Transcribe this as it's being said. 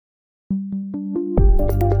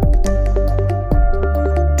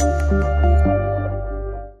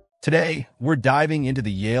Today, we're diving into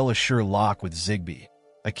the Yale Assure lock with Zigbee,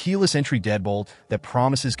 a keyless entry deadbolt that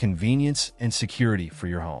promises convenience and security for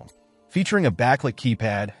your home. Featuring a backlit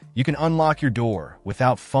keypad, you can unlock your door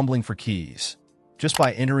without fumbling for keys, just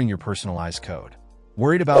by entering your personalized code.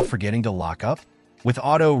 Worried about forgetting to lock up? With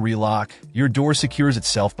Auto Relock, your door secures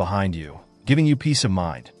itself behind you, giving you peace of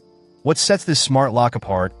mind. What sets this smart lock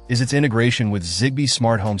apart is its integration with Zigbee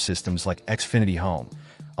smart home systems like Xfinity Home,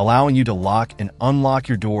 allowing you to lock and unlock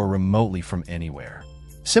your door remotely from anywhere.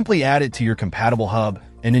 Simply add it to your compatible hub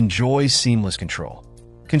and enjoy seamless control.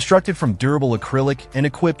 Constructed from durable acrylic and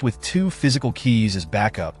equipped with 2 physical keys as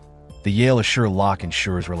backup, the Yale Assure lock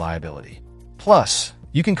ensures reliability. Plus,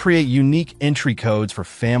 you can create unique entry codes for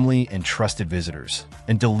family and trusted visitors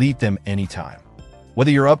and delete them anytime.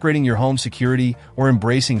 Whether you're upgrading your home security or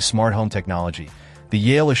embracing smart home technology, the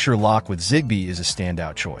Yale Assure lock with Zigbee is a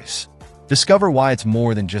standout choice. Discover why it's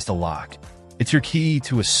more than just a lock. It's your key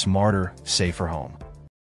to a smarter, safer home.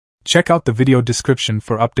 Check out the video description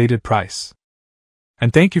for updated price.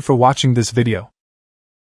 And thank you for watching this video.